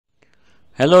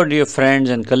Hello dear friends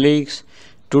and colleagues.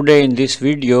 Today in this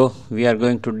video we are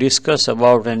going to discuss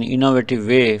about an innovative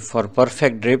way for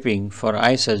perfect draping for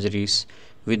eye surgeries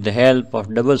with the help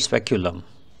of double speculum.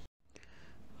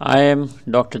 I am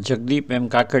Dr. Jagdeep M.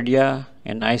 Kakadia,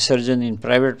 an eye surgeon in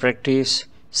private practice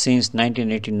since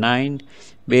 1989,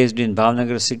 based in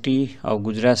Bhavnagar city of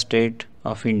Gujarat state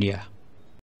of India.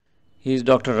 He is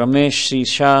Dr. Ramesh C.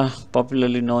 Shah,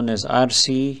 popularly known as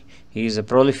RC. He is a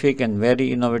prolific and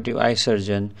very innovative eye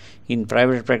surgeon in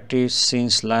private practice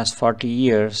since last 40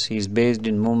 years. He is based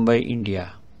in Mumbai,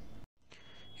 India.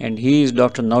 And he is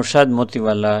Dr. Naushad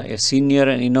Motiwala, a senior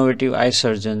and innovative eye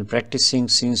surgeon practicing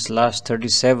since last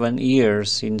 37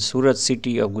 years in Surat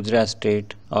city of Gujarat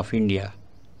state of India.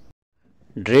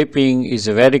 Draping is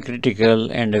a very critical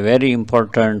and a very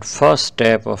important first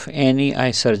step of any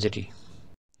eye surgery,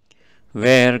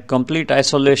 where complete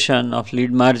isolation of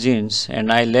lid margins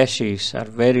and eyelashes are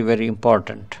very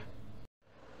important.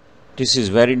 This is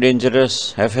very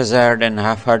dangerous, haphazard and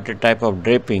half-hearted type of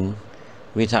draping.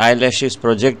 With eyelashes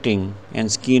projecting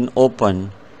and skin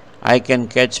open, eye can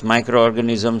catch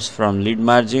microorganisms from lid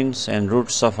margins and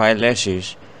roots of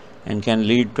eyelashes and can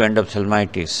lead to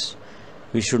endophthalmitis.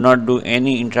 We should not do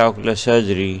any intraocular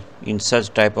surgery in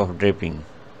such type of draping.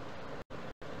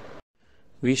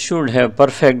 We should have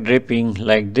perfect draping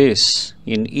like this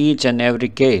in each and every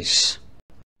case.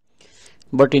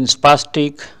 But in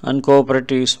spastic,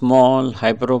 uncooperative, small,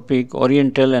 hyperopic,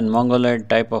 oriental and mongoloid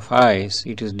type of eyes,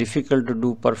 it is difficult to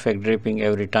do perfect draping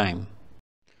every time.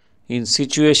 In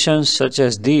situations such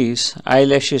as these,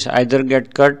 eyelashes either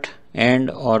get cut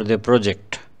or they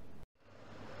project.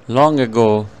 Long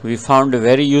ago, we found a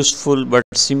very useful but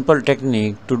simple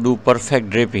technique to do perfect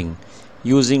draping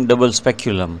using double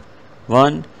speculum.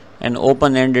 One, an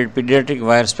open-ended pediatric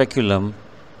wire speculum,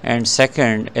 and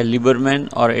second, a Lieberman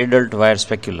or adult wire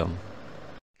speculum,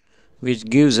 which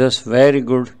gives us very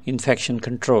good infection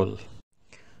control.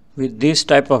 With this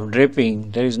type of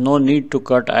draping, there is no need to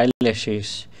cut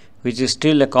eyelashes, which is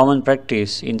still a common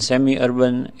practice in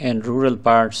semi-urban and rural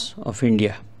parts of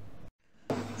India.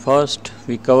 First,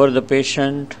 we cover the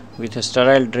patient with a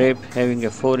sterile drape having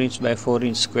a 4 inch by 4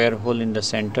 inch square hole in the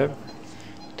center.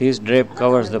 This drape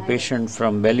covers the patient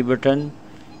from belly button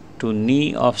to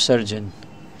knee of surgeon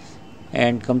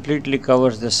and completely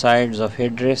covers the sides of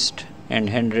headrest and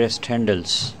handrest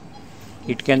handles.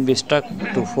 It can be stuck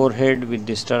to forehead with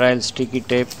the sterile sticky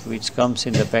tape which comes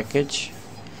in the package.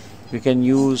 We can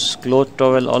use cloth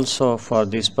towel also for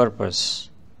this purpose.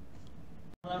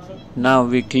 Now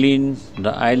we clean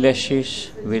the eyelashes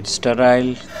with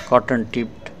sterile cotton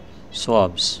tipped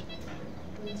swabs.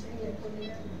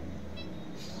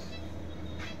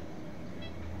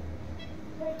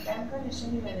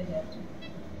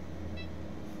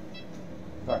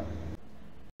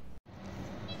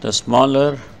 The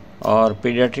smaller or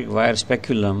pediatric wire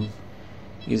speculum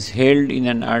is held in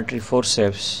an artery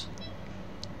forceps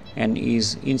and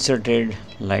is inserted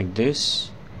like this.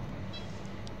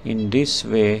 In this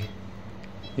way,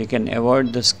 we can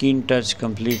avoid the skin touch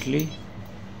completely,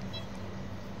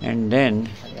 and then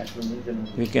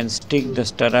we can stick the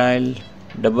sterile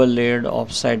double layered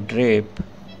offside drape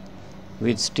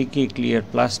with sticky clear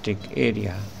plastic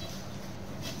area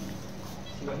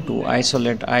to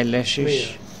isolate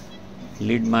eyelashes,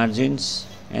 lid margins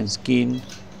and skin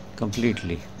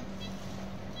completely.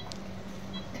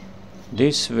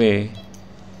 This way,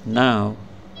 now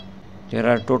there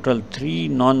are total 3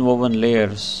 non-woven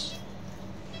layers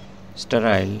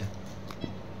sterile,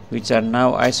 which are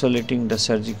now isolating the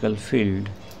surgical field.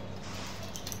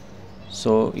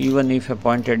 So even if a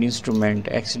pointed instrument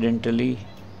accidentally,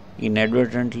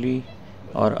 inadvertently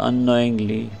or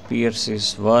unknowingly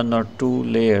pierces 1 or 2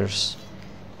 layers,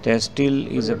 there still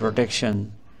is a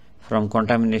protection from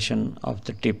contamination of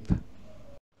the tip.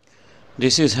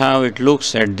 This is how it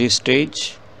looks at this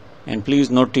stage, and please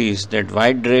notice that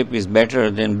white drape is better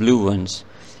than blue ones.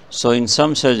 So in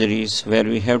some surgeries where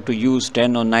we have to use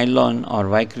tenno nylon or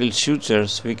vicryl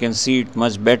sutures, we can see it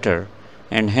much better,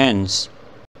 and hence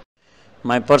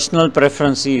my personal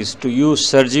preference is to use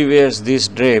SurgiWare's this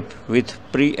drape with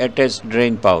pre-attached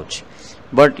drain pouch.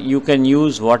 But you can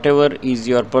use whatever is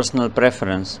your personal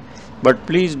preference. But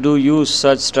please do use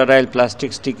such sterile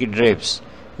plastic sticky drapes.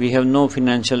 We have no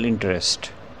financial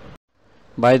interest.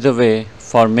 By the way,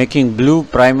 for making blue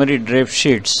primary drape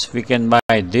sheets, we can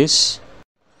buy this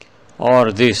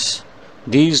or this.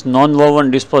 These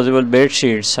non-woven disposable bed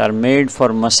sheets are made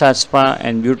for massage spa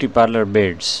and beauty parlor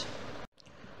beds.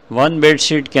 One bed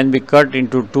sheet can be cut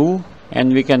into 2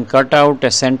 and we can cut out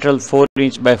a central 4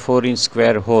 inch by 4 inch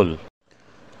square hole.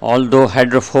 Although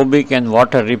hydrophobic and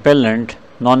water repellent,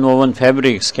 non-woven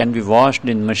fabrics can be washed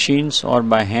in machines or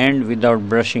by hand without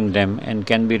brushing them and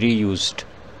can be reused.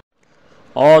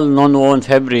 All non-woven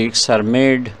fabrics are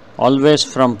made always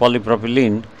from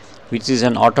polypropylene, which is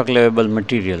an autoclavable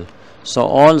material. So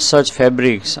all such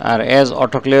fabrics are as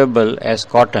autoclavable as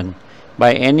cotton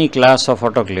by any class of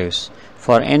autoclaves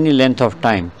for any length of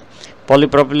time.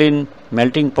 Polypropylene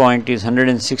melting point is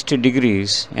 160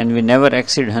 degrees and we never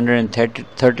exceed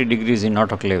 130 degrees in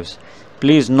autoclaves.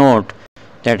 Please note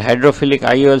that hydrophilic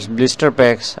IOL's blister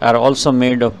packs are also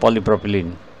made of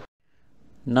polypropylene.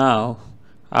 Now,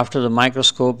 after the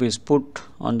microscope is put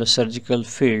on the surgical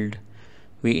field,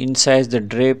 we incise the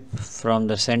drape from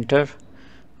the center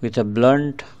with a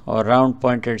blunt or round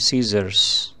pointed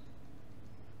scissors,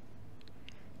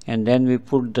 and then we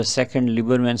put the second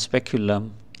Lieberman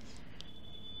speculum,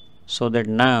 so that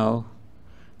now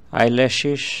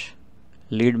eyelashes,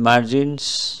 lid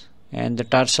margins and the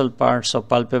tarsal parts of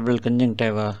palpebral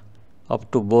conjunctiva up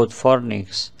to both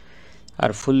fornix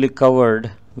are fully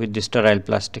covered with the sterile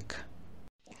plastic.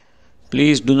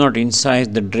 Please do not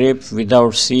incise the drape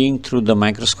without seeing through the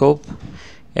microscope,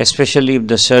 especially if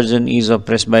the surgeon is of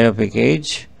presbyopic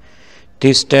age.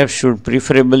 This step should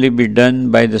preferably be done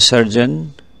by the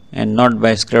surgeon and not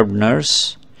by scrubbed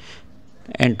nurse.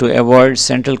 And to avoid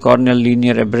central corneal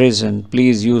linear abrasion,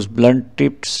 please use blunt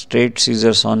tipped straight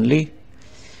scissors only.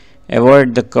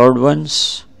 Avoid the curved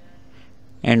ones,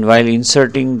 and while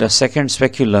inserting the second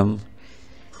speculum,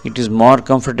 it is more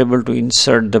comfortable to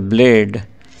insert the blade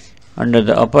under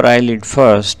the upper eyelid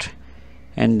first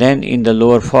and then in the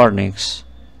lower fornix.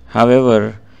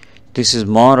 However, this is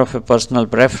more of a personal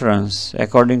preference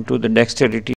according to the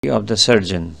dexterity of the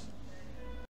surgeon.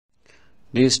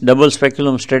 This double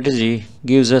speculum strategy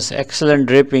gives us excellent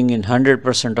draping in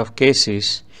 100% of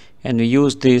cases, and we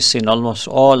use this in almost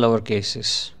all our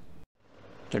cases.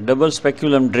 The double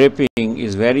speculum draping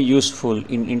is very useful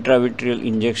in intravitreal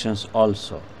injections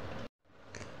also.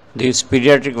 This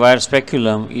pediatric wire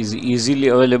speculum is easily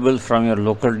available from your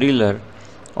local dealer,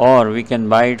 or we can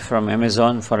buy it from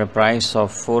Amazon for a price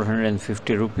of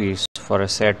 450 rupees for a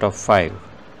set of 5.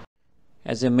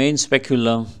 As a main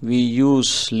speculum, we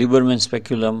use Lieberman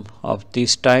speculum of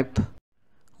this type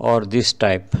or this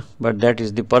type, but that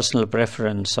is the personal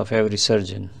preference of every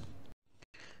surgeon.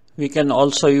 We can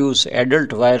also use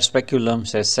adult wire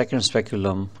speculums as second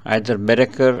speculum, either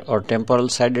Bereker or temporal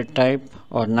sided type,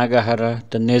 or Nagahara,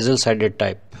 the nasal sided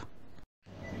type.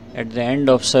 At the end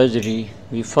of surgery,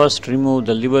 we first remove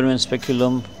the Lieberman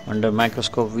speculum under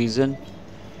microscope vision,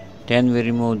 then we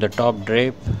remove the top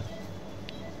drape,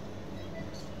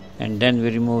 and then we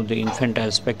remove the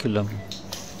infantile speculum.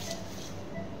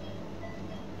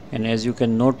 And as you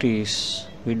can notice,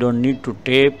 we don't need to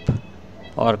tape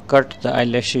or cut the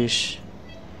eyelashes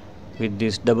with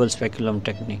this double speculum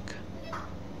technique.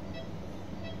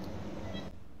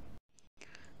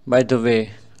 By the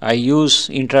way, I use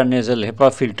intranasal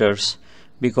HEPA filters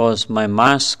because my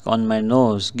mask on my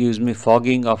nose gives me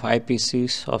fogging of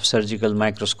eyepieces of surgical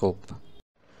microscope,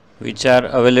 which are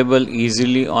available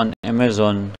easily on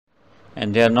Amazon,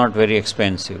 and they are not very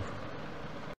expensive.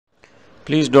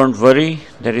 Please don't worry,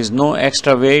 there is no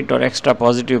extra weight or extra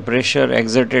positive pressure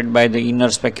exerted by the inner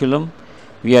speculum.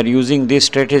 We are using this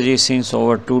strategy since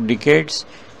over 2 decades,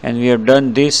 and we have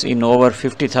done this in over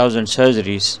 50,000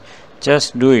 surgeries.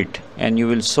 Just do it and you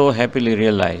will so happily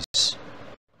realize.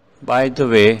 By the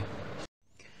way,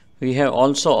 we have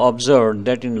also observed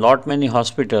that in lot many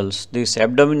hospitals, this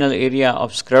abdominal area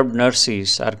of scrubbed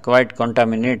nurses are quite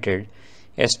contaminated,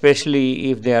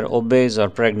 especially if they are obese or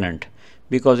pregnant,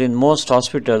 because in most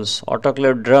hospitals,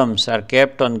 autoclave drums are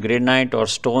kept on granite or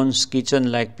stones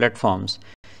kitchen-like platforms,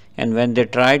 and when they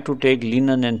try to take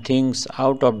linen and things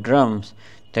out of drums,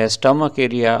 the stomach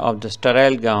area of the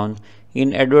sterile gown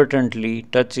inadvertently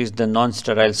touches the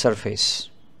non-sterile surface.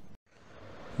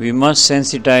 We must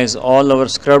sensitize all our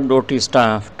scrubbed OT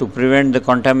staff to prevent the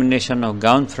contamination of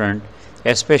gown front,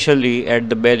 especially at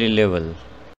the belly level.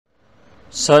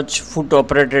 Such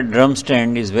foot-operated drum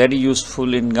stand is very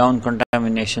useful in gown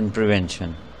contamination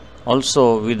prevention.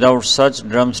 Also, without such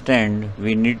drum stand,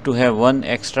 we need to have one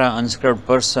extra unscrubbed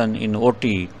person in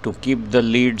OT to keep the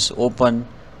lids open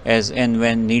as and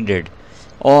when needed,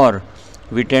 or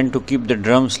we tend to keep the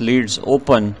drums lids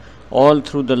open all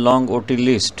through the long OT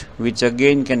list, which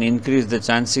again can increase the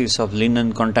chances of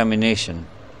linen contamination.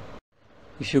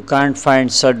 If you can't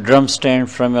find such drum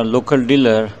stand from your local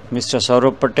dealer, Mr.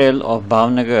 Saurabh Patel of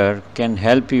Bhavnagar can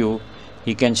help you.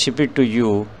 He can ship it to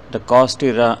you. The cost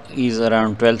is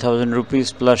around 12,000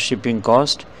 rupees plus shipping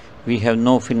cost. We have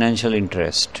no financial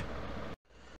interest.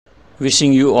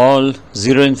 Wishing you all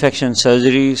zero infection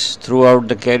surgeries throughout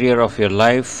the career of your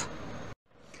life.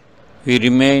 We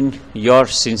remain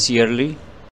yours sincerely.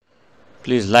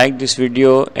 Please like this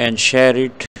video and share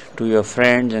it to your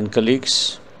friends and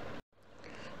colleagues.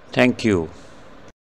 Thank you.